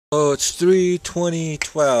Oh, it's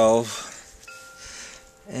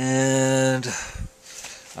 3/20/12 and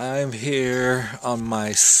I'm here on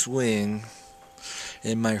my swing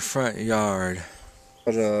in my front yard.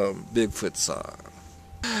 What a Bigfoot song.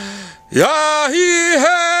 Ya-hee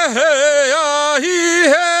hey hey,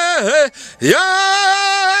 ya-hee hey hey, ya-hey-hum,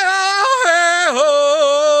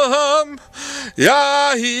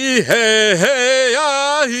 ya-hee hey hey,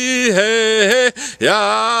 ya-hee hey hey,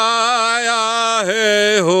 ya-hey-hum.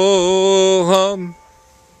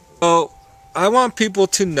 So, I want people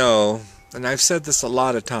to know, and I've said this a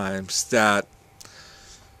lot of times, that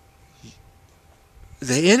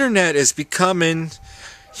the internet is becoming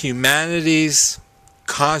humanity's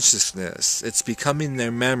consciousness. It's becoming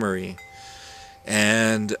their memory.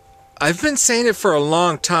 And I've been saying it for a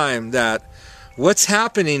long time that what's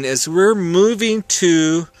happening is we're moving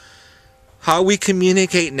to how we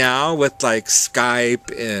communicate now with like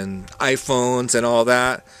Skype and iPhones and all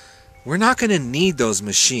that. We're not going to need those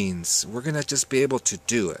machines. We're going to just be able to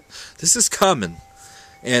do it. This is coming.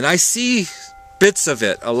 And I see bits of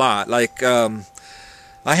it a lot. Like, I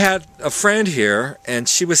had a friend here, and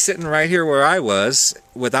she was sitting right here where I was,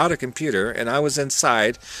 without a computer, and I was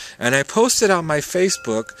inside, and I posted on my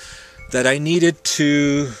Facebook that I needed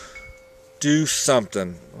to do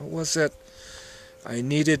something. What was it? I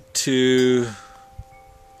needed to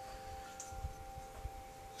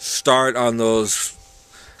start on those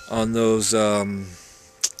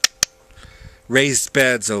raised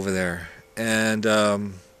beds over there, and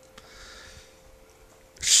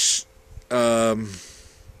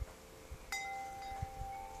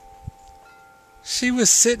she was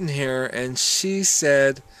sitting here and she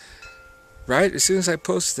said, right as soon as I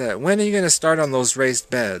posted that, when are you going to start on those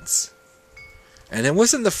raised beds? And it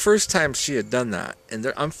wasn't the first time she had done that.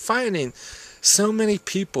 And I'm finding so many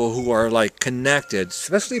people who are like connected,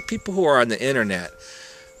 especially people who are on the internet.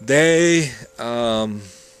 They are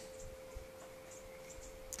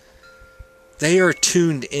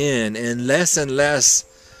tuned in, and less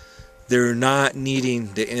they're not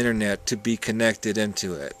needing the internet to be connected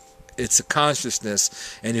into it. It's a consciousness,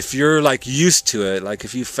 and if you're like used to it, like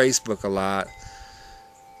if you Facebook a lot,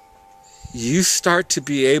 you start to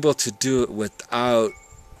be able to do it without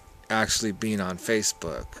actually being on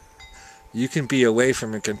Facebook. You can be away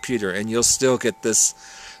from a computer and you'll still get this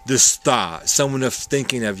thought, someone of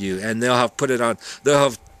thinking of you, and they'll have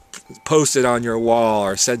posted on your wall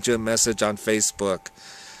or sent you a message on Facebook.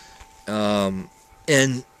 And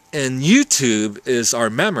YouTube is our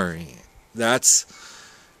memory.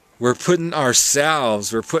 We're putting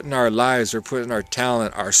ourselves, we're putting our lives, we're putting our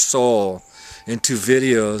talent, our soul into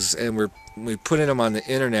videos, and we're putting them on the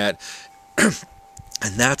internet,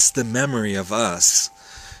 and that's the memory of us.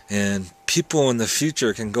 And people in the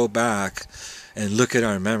future can go back and look at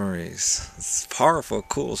our memories. It's powerful,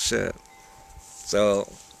 cool shit. So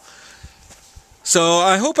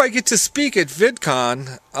I hope I get to speak at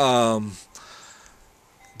VidCon.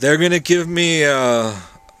 They're gonna give me a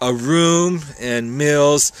room and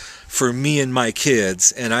meals for me and my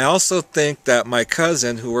kids, and I also think that my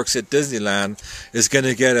cousin who works at Disneyland is going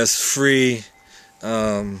to get us free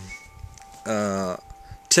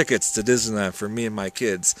tickets to Disneyland for me and my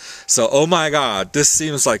kids. So, oh my God, this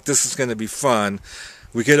seems like this is going to be fun.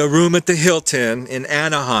 We get a room at the Hilton in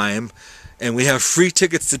Anaheim, and we have free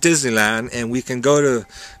tickets to Disneyland, and we can go to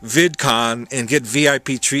VidCon and get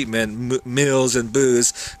VIP treatment, meals and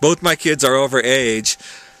booze. Both my kids are over age.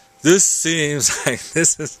 This seems like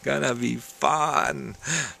this is gonna be fun.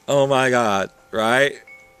 Oh my God, right?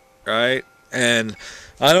 And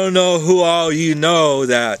I don't know who all you know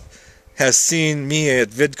that has seen me at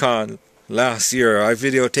VidCon last year. I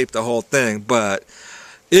videotaped the whole thing, but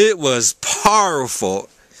it was powerful.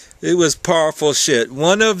 It was powerful shit.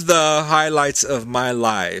 One of the highlights of my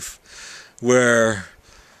life, where,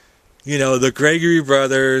 you know, the Gregory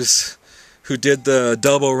Brothers, who did the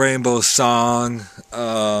Double Rainbow song,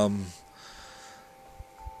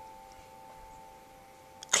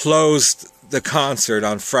 closed the concert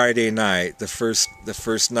on Friday night, the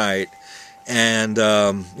first night, and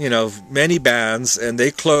you know, many bands, and they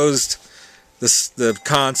closed the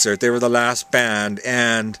concert. They were the last band,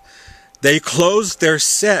 and they closed their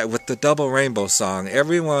set with the Double Rainbow song.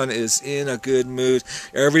 Everyone is in a good mood.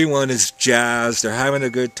 Everyone is jazzed. They're having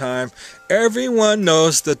a good time. Everyone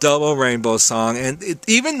knows the Double Rainbow song. And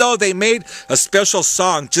even though they made a special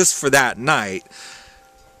song just for that night,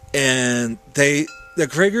 and the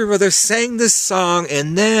Gregory Brothers sang this song,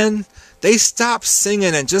 and then they stopped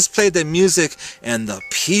singing and just played the music, and the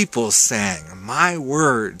people sang. My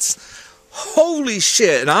words. Holy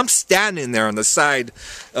shit. And I'm standing there on the side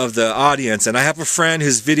of the audience, and I have a friend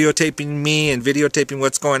who's videotaping me and videotaping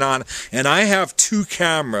what's going on, and I have 2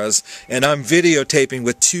 cameras, and I'm videotaping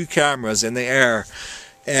with 2 cameras in the air,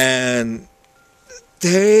 and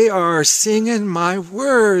they are singing my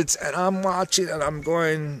words, and I'm watching, and I'm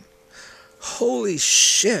going, holy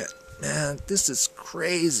shit, man, this is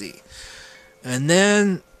crazy. And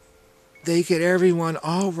then they get everyone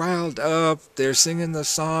all riled up. They're singing the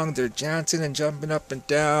song. They're dancing and jumping up and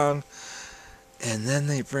down. And then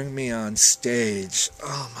they bring me on stage.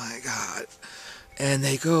 Oh my God. And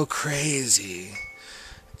they go crazy.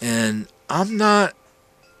 And I'm not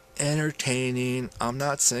entertaining. I'm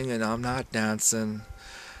not singing. I'm not dancing.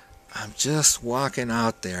 I'm just walking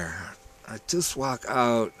out there. I just walk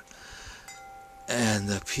out. And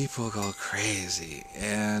the people go crazy.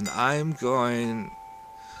 And I'm going,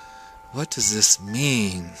 what does this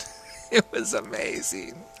mean? It was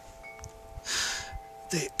amazing.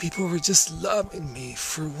 People were just loving me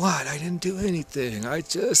for what? I didn't do anything. I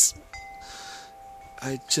just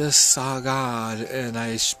saw God, and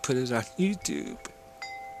I put it on YouTube.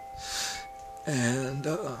 And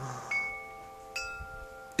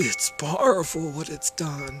it's powerful what it's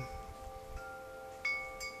done.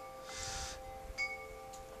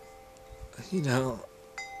 You know,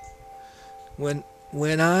 when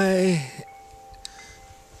I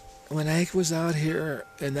was out here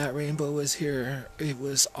and that rainbow was here, it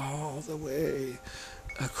was all the way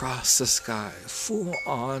across the sky, full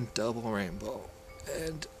on double rainbow,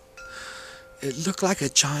 and it looked like a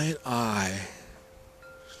giant eye.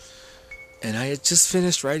 And I had just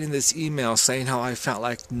finished writing this email saying how I felt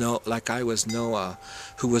like I was Noah,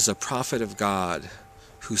 who was a prophet of God,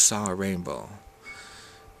 who saw a rainbow.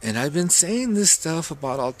 And I've been saying this stuff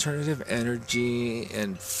about alternative energy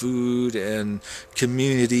and food and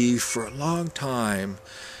community for a long time,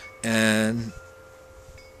 and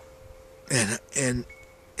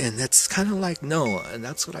that's kind of like Noah, and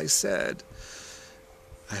that's what I said.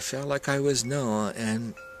 I felt like I was Noah,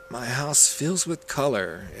 and my house fills with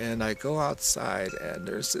color, and I go outside, and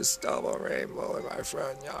there's this double rainbow in my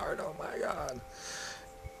front yard. Oh my God!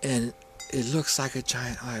 And it looks like a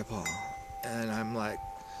giant eyeball, and I'm like,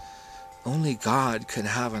 only God can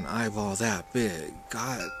have an eyeball that big.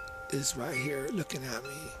 God is right here looking at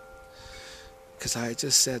me. Because I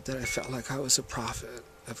just said that I felt like I was a prophet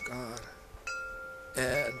of God.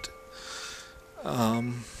 And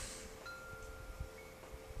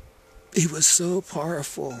it was so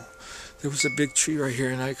powerful. There was a big tree right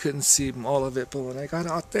here, and I couldn't see all of it. But when I got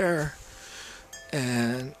out there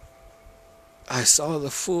and I saw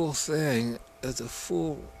the full thing, it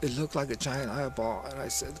looked like a giant eyeball, and I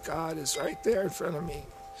said, God is right there in front of me.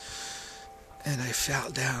 And I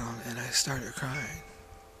fell down and I started crying.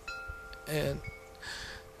 And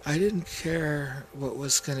I didn't care what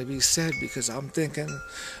was going to be said, because I'm thinking,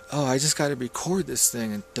 oh, I just got to record this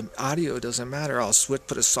thing, and the audio doesn't matter. I'll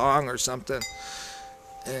put a song or something.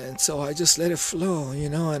 And so I just let it flow,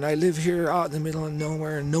 and I live here out in the middle of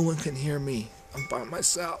nowhere, and no one can hear me. I'm by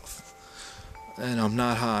myself. And I'm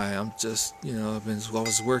not high. I'm just, I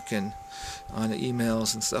was working on the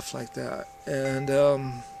emails and stuff like that. And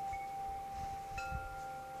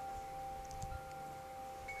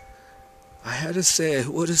I had to say,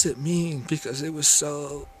 what does it mean? Because it was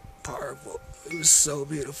so powerful. It was so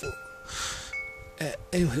beautiful. And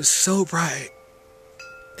it was so bright.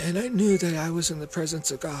 And I knew that I was in the presence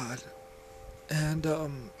of God. And I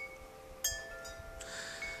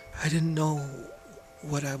didn't know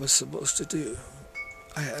what I was supposed to do.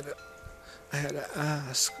 I had to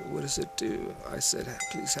ask, what does it do? I said,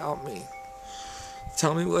 please help me.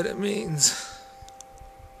 Tell me what it means.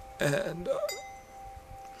 And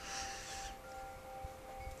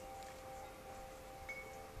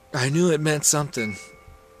I knew it meant something.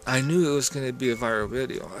 I knew it was going to be a viral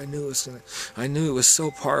video. I knew it was so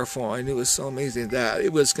powerful. I knew it was so amazing that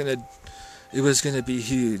it was going to be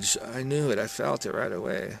huge. I knew it. I felt it right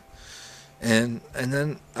away. And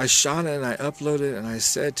then I shot it and I uploaded it, and I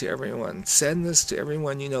said to everyone, send this to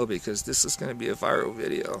everyone you know, because this is going to be a viral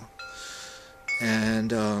video. And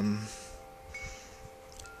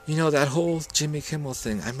that whole Jimmy Kimmel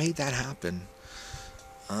thing, I made that happen.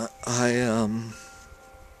 I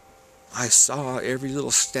saw every little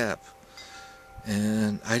step,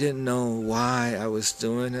 and I didn't know why I was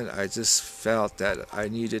doing it. I just felt that I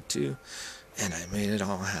needed to, and I made it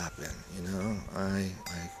all happen.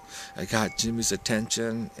 I got Jimmy's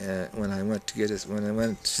attention, and when I went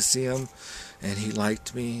to see him, and he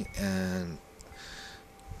liked me, and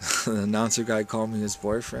the announcer guy called me his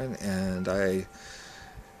boyfriend, and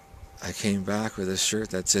I came back with a shirt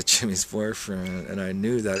that said Jimmy's Boyfriend, and I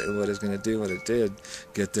knew that what it was going to do what it did,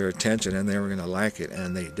 get their attention, and they were going to like it,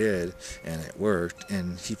 and they did, and it worked,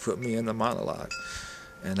 and he put me in the monologue.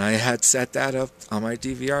 And I had set that up on my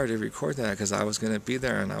DVR to record that because I was going to be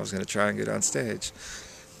there and I was going to try and get on stage,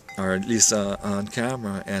 or at least on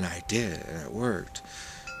camera, and I did, and it worked.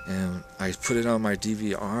 And I put it on my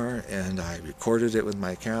DVR, and I recorded it with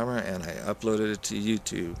my camera, and I uploaded it to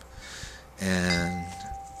YouTube,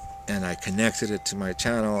 and I connected it to my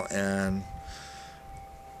channel, and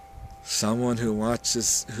someone who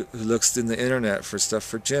watches, who looks in the internet for stuff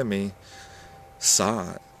for Jimmy,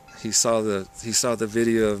 saw it. He saw the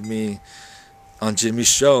video of me on Jimmy's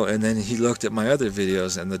show, and then he looked at my other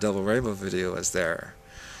videos, and the Double Rainbow video was there.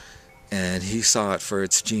 And he saw it for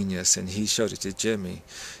its genius, and he showed it to Jimmy,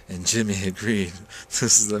 and Jimmy agreed.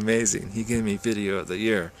 This is amazing. He gave me Video of the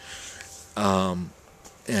Year. And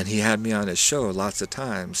he had me on his show lots of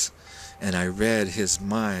times, and I read his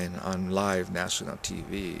mind on live national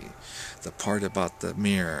TV, the part about the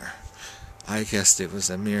mirror. I guessed it was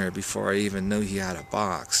a mirror before I even knew he had a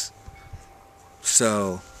box.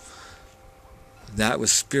 So that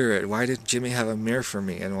was spirit. Why did Jimmy have a mirror for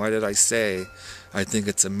me? And why did I say, I think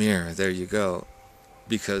it's a mirror? There you go.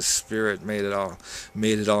 Because spirit made it all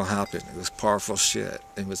happen. It was powerful shit.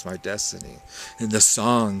 It was my destiny. And the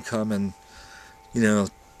song coming,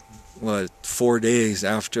 4 days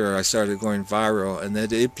after I started going viral, and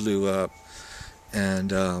then it blew up,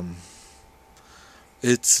 and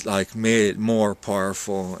it's like made it more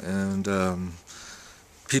powerful, and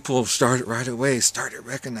people started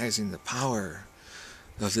recognizing the power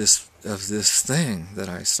of this thing that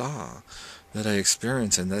I saw, that I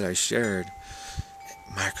experienced, and that I shared.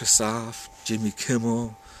 Microsoft, Jimmy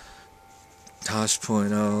Kimmel,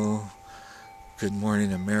 Tosh.0, Good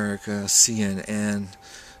Morning America, CNN,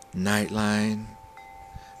 Nightline,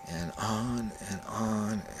 and on and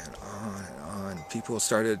on and on and on. People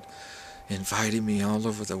started inviting me all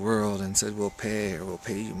over the world and said, we'll pay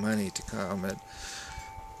you money to come. And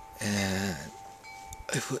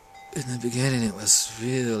in the beginning it was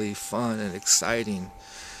really fun and exciting.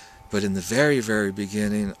 But in the very, very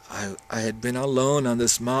beginning, I had been alone on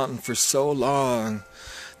this mountain for so long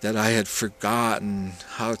that I had forgotten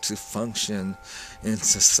how to function in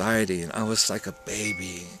society. And I was like a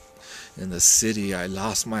baby in the city. I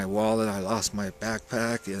lost my wallet, I lost my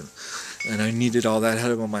backpack, and I needed all that. I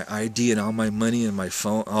had all my ID and all my money and my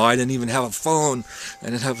phone. Oh, I didn't even have a phone. I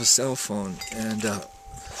didn't have a cell phone. And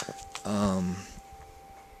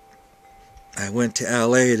I went to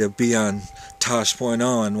LA to be on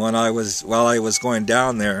Tosh.0, and while I was going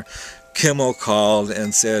down there, Kimmel called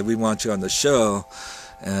and said, we want you on the show.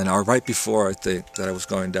 And right before, I think, that I was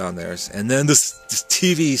going down there. And then this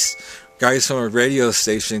TV guys from a radio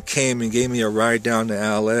station came and gave me a ride down to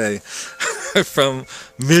LA from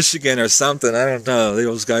Michigan or something. I don't know.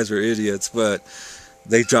 Those guys were idiots, but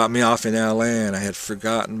they dropped me off in LA, and I had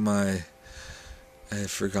forgotten my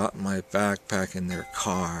backpack in their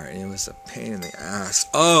car, and it was a pain in the ass.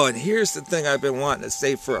 Oh, and here's the thing I've been wanting to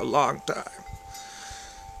say for a long time.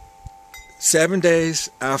 7 days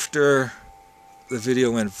after the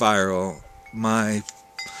video went viral, my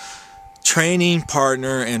training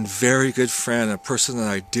partner and very good friend, a person that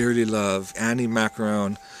I dearly love, Andy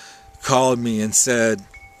Macaron, called me and said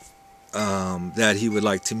that he would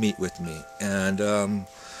like to meet with me. And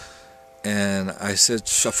I said,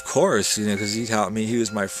 of course, because he helped me. He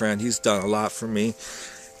was my friend. He's done a lot for me.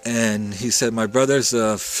 And he said, my brother's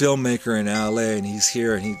a filmmaker in LA, and he's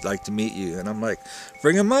here, and he'd like to meet you. And I'm like,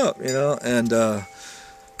 bring him up, And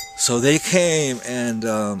so they came, and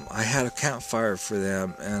I had a campfire for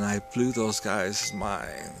them, and I blew those guys'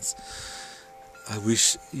 minds. I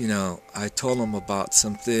wish, I told them about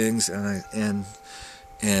some things, and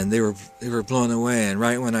they were blown away. And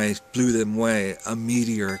right when I blew them away, a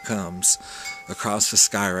meteor comes across the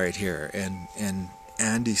sky right here, and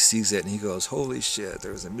Andy sees it, and he goes, holy shit,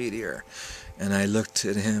 there was a meteor. And I looked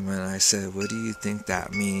at him and I said, what do you think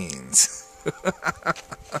that means?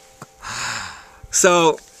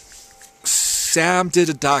 So Sam did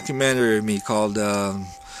a documentary of me called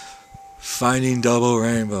Finding Double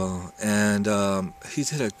Rainbow, and he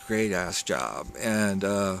did a great ass job. And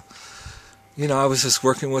I was just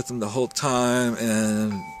working with him the whole time,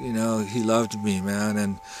 and he loved me, man.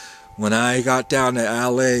 And when I got down to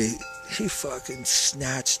LA, he fucking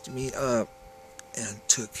snatched me up and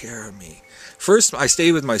took care of me. First, I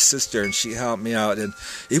stayed with my sister, and she helped me out, and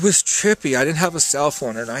it was trippy. I didn't have a cell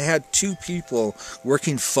phone, and I had two people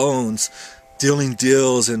working phones, dealing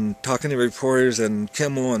deals and talking to reporters and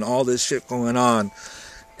Kimmel and all this shit going on.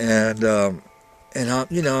 And And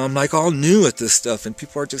I'm like all new at this stuff, and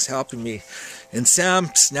people are just helping me. And Sam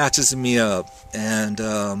snatches me up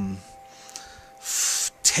and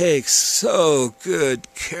takes so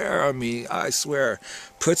good care of me, I swear.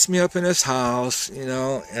 Puts me up in his house,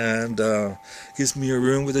 and gives me a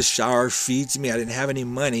room with a shower, feeds me. I didn't have any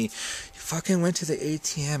money. He fucking went to the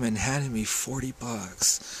ATM and handed me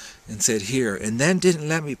 $40 and said, here. And then didn't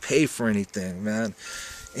let me pay for anything, man.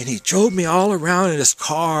 And he drove me all around in his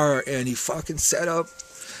car, and he fucking set up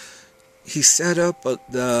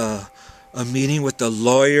a meeting with the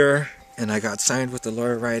lawyer, and I got signed with the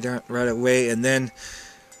lawyer right away. And then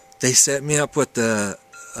they set me up with a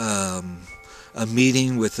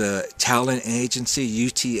meeting with a talent agency,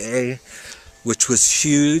 UTA, which was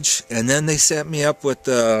huge. And then they set me up with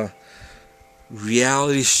the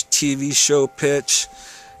reality TV show pitch,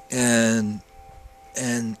 and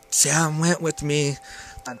Sam went with me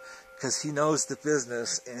because he knows the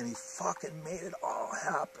business, and he fucking made it all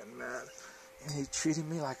happen, man. And he treated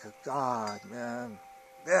me like a god, man.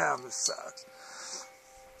 Damn, this sucks.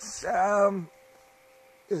 Sam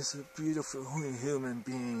is a beautiful human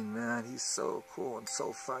being, man. He's so cool and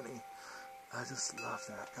so funny. I just love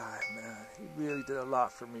that guy, man. He really did a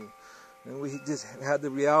lot for me. And we just had the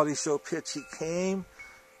reality show pitch. He came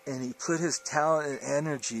and he put his talent and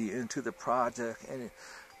energy into the project, and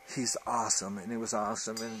he's awesome, and it was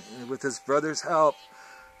awesome. And with his brother's help,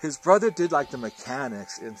 his brother did like the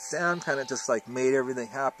mechanics, and Sam kind of just like made everything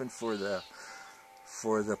happen for the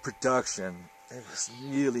production. It was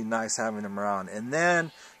really nice having him around. And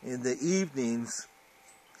then in the evenings,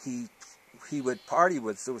 he would party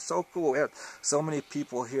with. So it was so cool. We had so many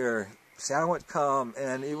people here. Sam would come,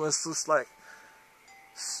 and it was just like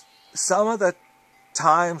some of the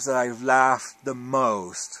times that I've laughed the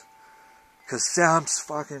most, because Sam's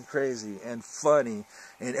fucking crazy and funny,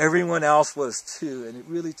 and everyone else was too, and it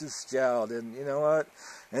really just gelled. And you know what?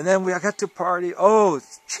 And then I got to party. Oh,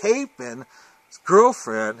 Chapin's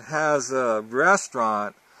girlfriend has a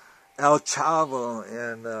restaurant, El Chavo,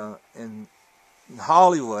 in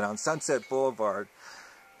Hollywood on Sunset Boulevard.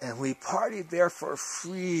 And we partied there for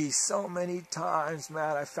free so many times,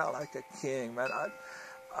 man. I felt like a king, man.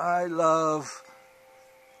 I love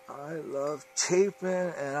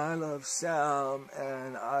Chapin, and I love Sam,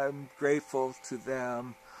 and I'm grateful to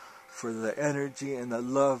them for the energy and the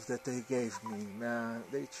love that they gave me, man.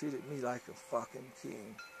 They treated me like a fucking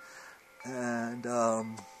king. And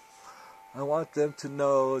I want them to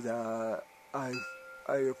know that I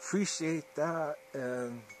appreciate that,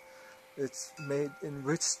 and it's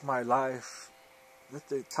enriched my life with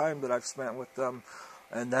the time that I've spent with them,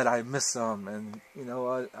 and that I miss them. And you know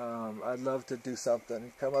what? I'd love to do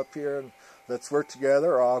something. Come up here and let's work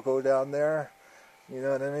together, or I'll go down there. You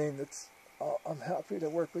know what I mean? I'm happy to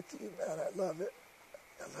work with you, man. I love it.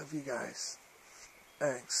 I love you guys.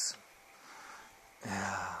 Thanks.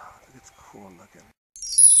 Yeah, it's cool looking.